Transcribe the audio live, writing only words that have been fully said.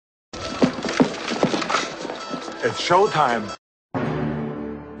It's showtime.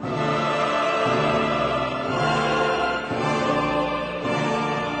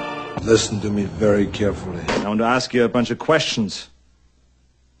 Listen to me very carefully. I want to ask you a bunch of questions.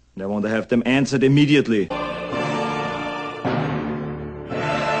 And I want to have them answered immediately.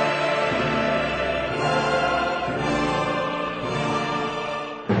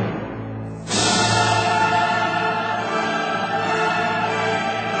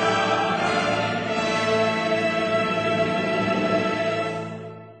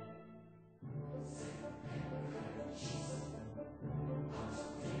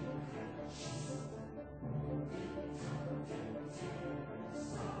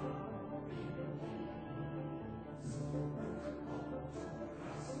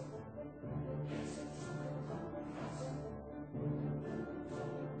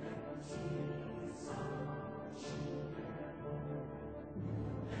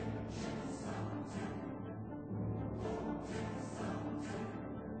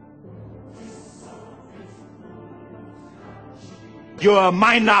 You are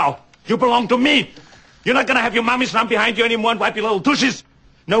mine now. You belong to me. You're not gonna have your mommies run behind you anymore and wipe your little douches.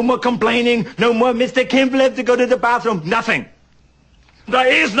 No more complaining. No more Mr. Kimball have to go to the bathroom. Nothing. There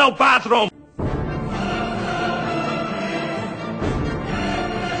is no bathroom.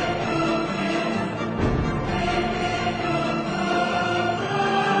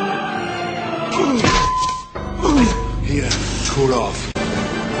 Here, cool off.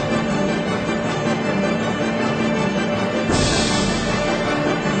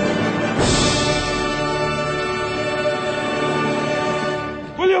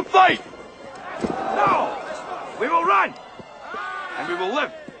 Will you fight? No! We will run! And we will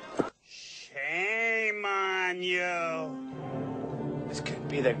live. Shame on you. This could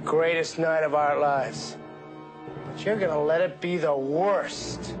be the greatest night of our lives. But you're gonna let it be the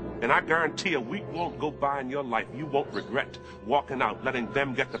worst. And I guarantee a week won't go by in your life you won't regret walking out, letting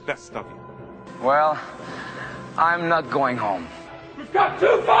them get the best of you. Well, I'm not going home. We've got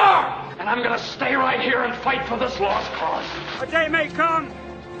too far! And I'm gonna stay right here and fight for this lost cause. A day may come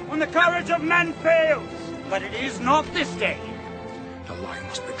when the courage of men fails, but it is not this day. The line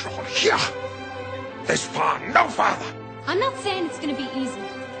must be drawn here. This far, no farther. I'm not saying it's gonna be easy.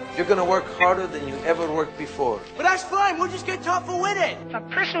 You're gonna work harder than you ever worked before. But that's fine, we'll just get tougher with it. If a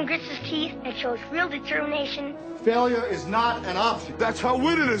person grits his teeth and shows real determination, Failure is not an option. That's how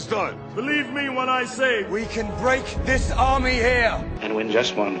winning is done. Believe me when I say We can break this army here. and win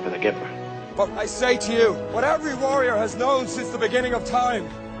just one for the Gipper. But I say to you, what every warrior has known since the beginning of time.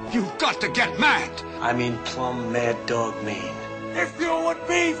 You've got to get mad. I mean plumb mad dog mean. If you would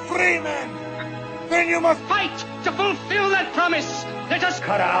be free men, then you must Fight to fulfill that promise. Let us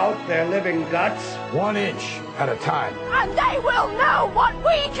cut out their living guts. 1 inch at a time. and they will know what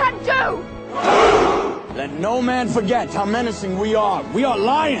we can do! Let no man forget how menacing we are. We are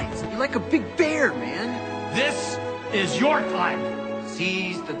lions. You're like a big bear, man. This is your time.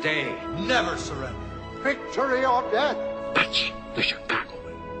 Seize the day. Never surrender. Victory or death. That's the Chicago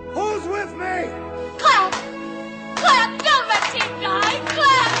way. Who's with me? Clap! Clap! Don't let team die!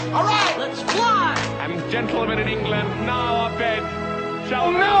 Clap! All right, let's fly. And gentlemen in England, now I beg,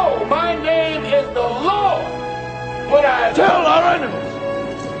 shall No, my name is the Lord. when I tell our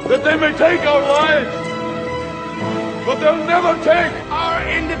enemies that they may take our lives, but they'll never take our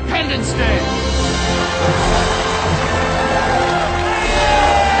Independence Day.